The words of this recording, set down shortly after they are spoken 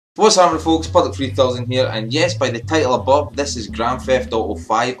What's happening, folks? Public 3000 here, and yes, by the title above, this is Grand Theft Auto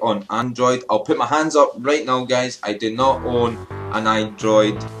 5 on Android. I'll put my hands up right now, guys. I do not own an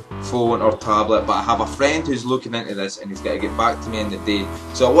Android phone or tablet, but I have a friend who's looking into this and he's got to get back to me in the day.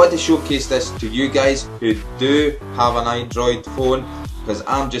 So I want to showcase this to you guys who do have an Android phone, because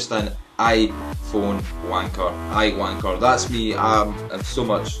I'm just an iPhone wanker. That's me. I'm so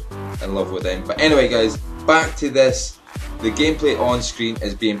much in love with them. But anyway, guys, back to this. The gameplay on screen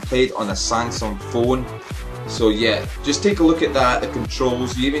is being played on a Samsung phone. So yeah, just take a look at that, the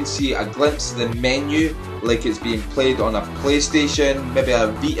controls. You even see a glimpse of the menu like it's being played on a PlayStation, maybe a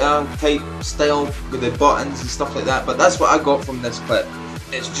Vita type style with the buttons and stuff like that. But that's what I got from this clip.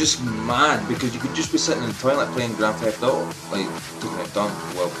 It's just mad because you could just be sitting in the toilet playing Grand Theft Auto, like taking it done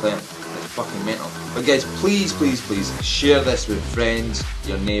while playing. It's fucking mental. But guys, please share this with friends,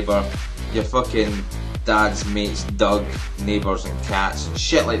 your neighbour, your fucking dad's mates, dog, neighbours and cats,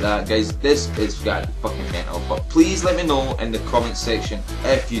 shit like that, guys. This is got fucking mental. But please let me know in the comment section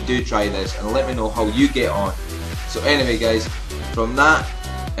if you do try this, and let me know how you get on. So anyway, guys, from that,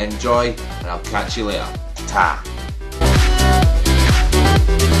 enjoy, and I'll catch you later. Ta.